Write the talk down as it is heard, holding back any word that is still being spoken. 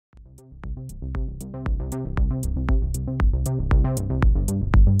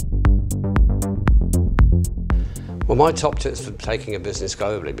Well, my top tips for taking a business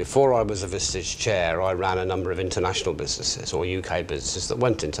globally: before I was a Vistage Chair, I ran a number of international businesses, or UK businesses that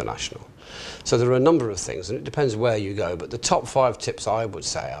went international. So there are a number of things, and it depends where you go, but the top 5 tips I would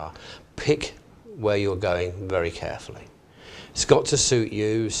say are: pick where you're going very carefully. It's got to suit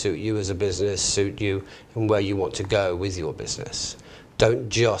you as a business, suit you and where you want to go with your business. Don't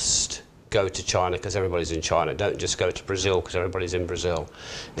just go to China because everybody's in China. Don't just go to Brazil because everybody's in Brazil.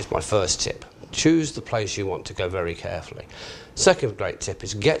 It's my first tip. Choose the place you want to go very carefully. Second great tip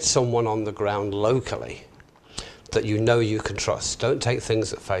is get someone on the ground locally that you know you can trust. Don't take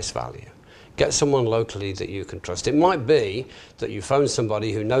things at face value. Get someone locally that you can trust. It might be that you phone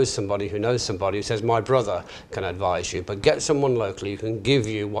somebody who knows somebody who knows somebody who says, my brother can advise you, but get someone locally who can give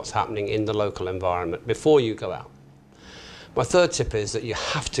you what's happening in the local environment before you go out. My third tip is that you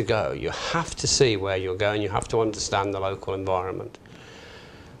have to go. You have to see where you're going. You have to understand the local environment.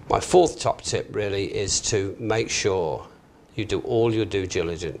 My fourth top tip really is to make sure you do all your due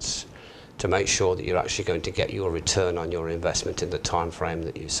diligence to make sure that you're actually going to get your return on your investment in the time frame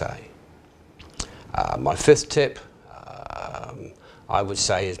that you say. My fifth tip, I would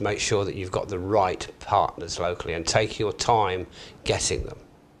say, is make sure that you've got the right partners locally and take your time getting them.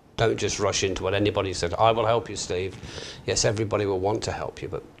 Don't just rush into what anybody said. I will help you, Steve. Yes, everybody will want to help you,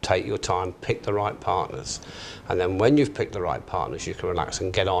 but take your time, pick the right partners. And then when you've picked the right partners, you can relax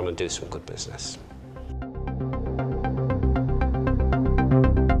and get on and do some good business.